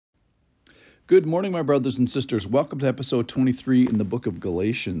Good morning, my brothers and sisters. Welcome to episode 23 in the book of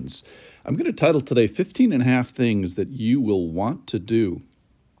Galatians. I'm going to title today 15 and a half things that you will want to do.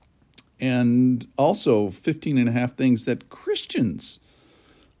 And also 15 and a half things that Christians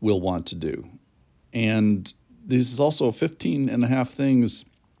will want to do. And this is also 15 and a half things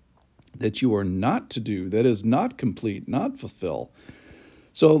that you are not to do, that is not complete, not fulfill.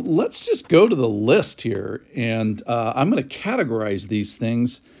 So let's just go to the list here. And I'm going to categorize these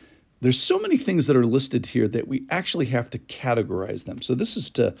things. There's so many things that are listed here that we actually have to categorize them. So this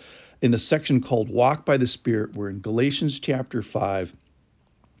is in a section called Walk by the Spirit. We're in Galatians chapter 5.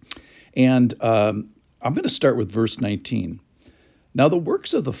 And I'm going to start with verse 19. Now the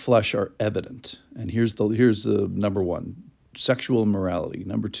works of the flesh are evident. And here's the number one: sexual immorality.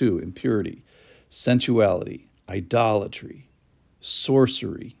 Number two, impurity, sensuality, idolatry,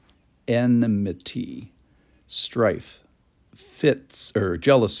 sorcery, enmity, strife, fits or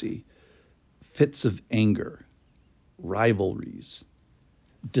jealousy, fits of anger, rivalries,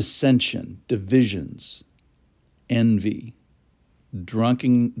 dissension, divisions, envy,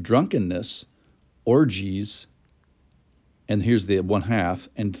 drunkenness, orgies, and here's the one half,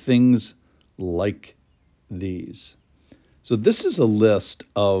 and things like these. So this is a list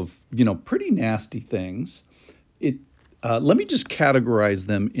of, pretty nasty things. Let me just categorize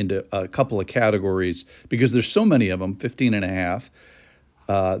them into a couple of categories because there's so many of them, 15 and a half.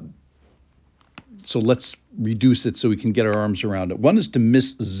 So let's reduce it so we can get our arms around it. One is to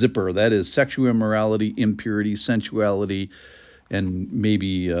miss zipper. That is sexual immorality, impurity, sensuality, and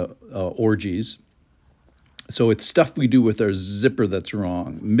maybe orgies. So it's stuff we do with our zipper that's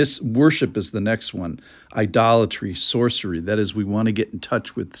wrong. Worship is the next one. Idolatry, sorcery. That is, we want to get in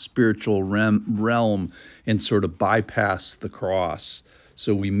touch with the spiritual realm and sort of bypass the cross.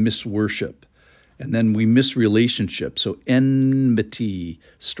 So we miss worship. And then we miss relationship. So enmity,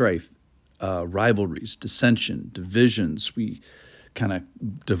 strife, rivalries, dissension, divisions. We kind of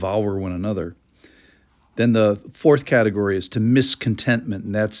devour one another. Then the fourth category is to miscontentment,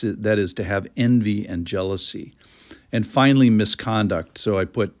 and that is to have envy and jealousy. And finally, misconduct. So I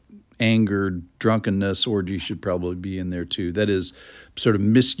put anger, drunkenness, orgy should probably be in there too. That is sort of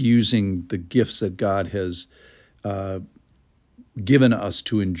misusing the gifts that God has given us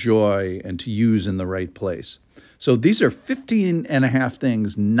to enjoy and to use in the right place. So these are 15 and a half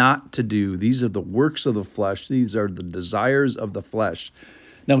things not to do. These are the works of the flesh. These are the desires of the flesh.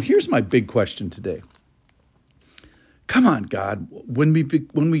 Now, here's my big question today. Come on, God, when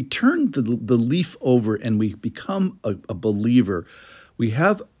we turn the leaf over and we become a believer, we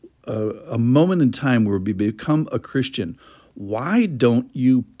have a moment in time where we become a Christian. Why don't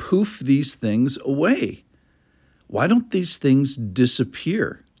you poof these things away? Why don't these things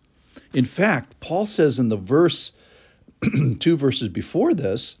disappear? In fact, Paul says in the verse, 2 verses before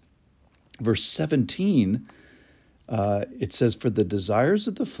this, verse 17, it says, "For the desires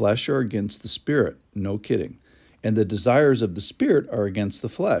of the flesh are against the spirit." No kidding. "And the desires of the spirit are against the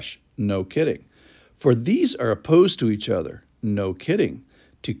flesh." No kidding. "For these are opposed to each other." No kidding.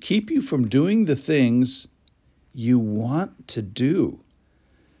 "To keep you from doing the things you want to do."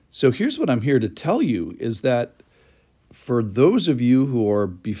 So here's what I'm here to tell you is that for those of you who are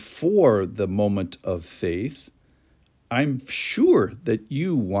before the moment of faith, I'm sure that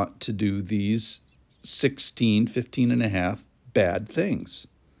you want to do these 15 and a half bad things.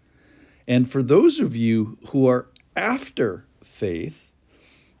 And for those of you who are after faith,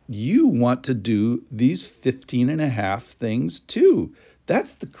 you want to do these 15 and a half things too.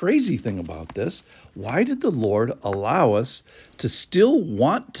 That's the crazy thing about this. Why did the Lord allow us to still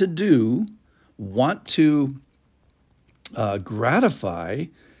want to gratify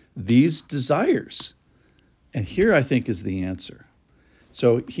these desires? And here I think is the answer.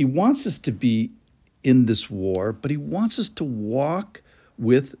 So he wants us to be in this war, but he wants us to walk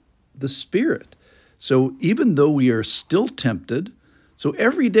with the Spirit. So even though we are still tempted, so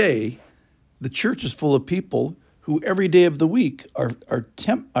every day the church is full of people who every day of the week are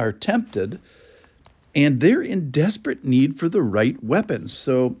tempted, and they're in desperate need for the right weapons.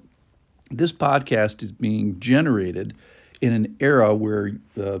 So this podcast is being generated in an era where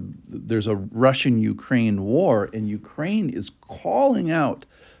there's a Russian-Ukraine war, and Ukraine is calling out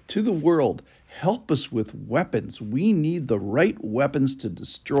to the world, help us with weapons. We need the right weapons to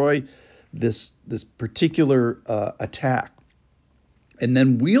destroy this particular attack. And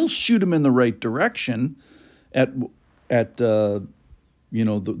then we'll shoot them in the right direction at the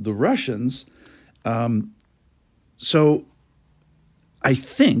Russians. So I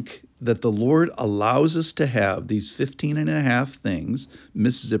think that the Lord allows us to have these 15 and a half things: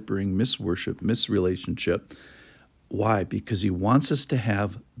 miszippering, misworship, misrelationship. Why? Because he wants us to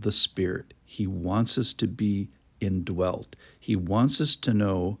have the Spirit. He wants us to be indwelt. He wants us to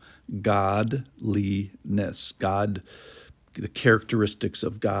know godliness, God, the characteristics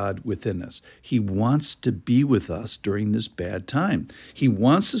of God within us. He wants to be with us during this bad time. He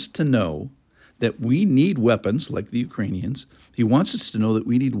wants us to know that we need weapons, like the Ukrainians. He wants us to know that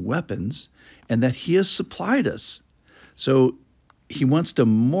we need weapons and that he has supplied us. So he wants to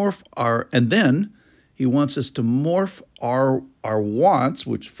morph and then he wants us to morph our wants,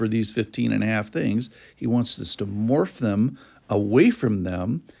 which for these 15 and a half things, he wants us to morph them away from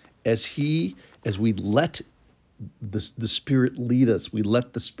them as we let the Spirit lead us. We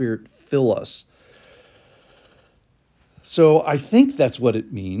let the Spirit fill us. So I think that's what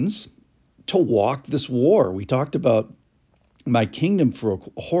it means to walk this war. We talked about my kingdom for a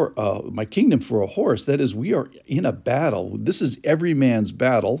horse. That is, we are in a battle. This is every man's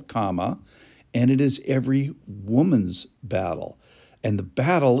battle, and it is every woman's battle. And the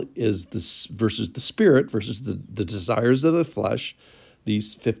battle is this versus the Spirit, versus the desires of the flesh,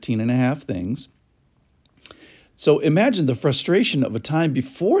 these 15 and a half things. So imagine the frustration of a time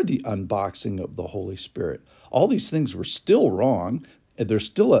before the unboxing of the Holy Spirit. All these things were still wrong. They're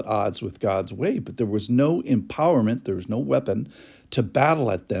still at odds with God's way, but there was no empowerment, there was no weapon to battle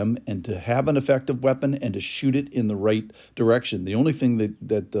at them and to have an effective weapon and to shoot it in the right direction. The only thing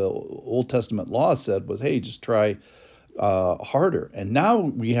that the Old Testament law said was, hey, just try harder. And now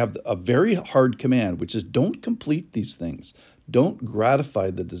we have a very hard command, which is don't complete these things. Don't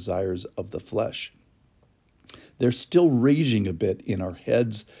gratify the desires of the flesh. They're still raging a bit in our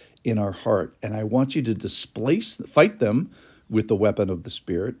heads, in our heart. And I want you to fight them with the weapon of the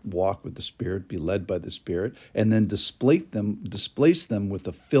Spirit, walk with the Spirit, be led by the Spirit, and then displace them with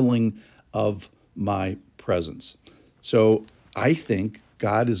the filling of my presence. So I think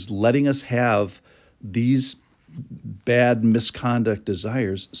God is letting us have these bad misconduct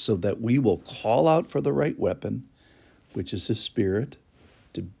desires so that we will call out for the right weapon, which is his Spirit,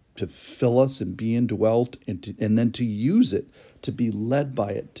 to fill us and be indwelt, and then to use it, to be led by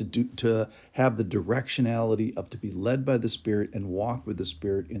it, to have the directionality of to be led by the Spirit and walk with the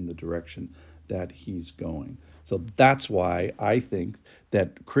Spirit in the direction that he's going. So that's why I think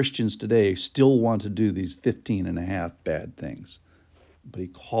that Christians today still want to do these 15 and a half bad things. But he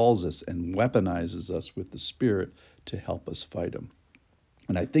calls us and weaponizes us with the Spirit to help us fight them.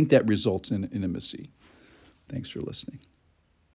 And I think that results in intimacy. Thanks for listening.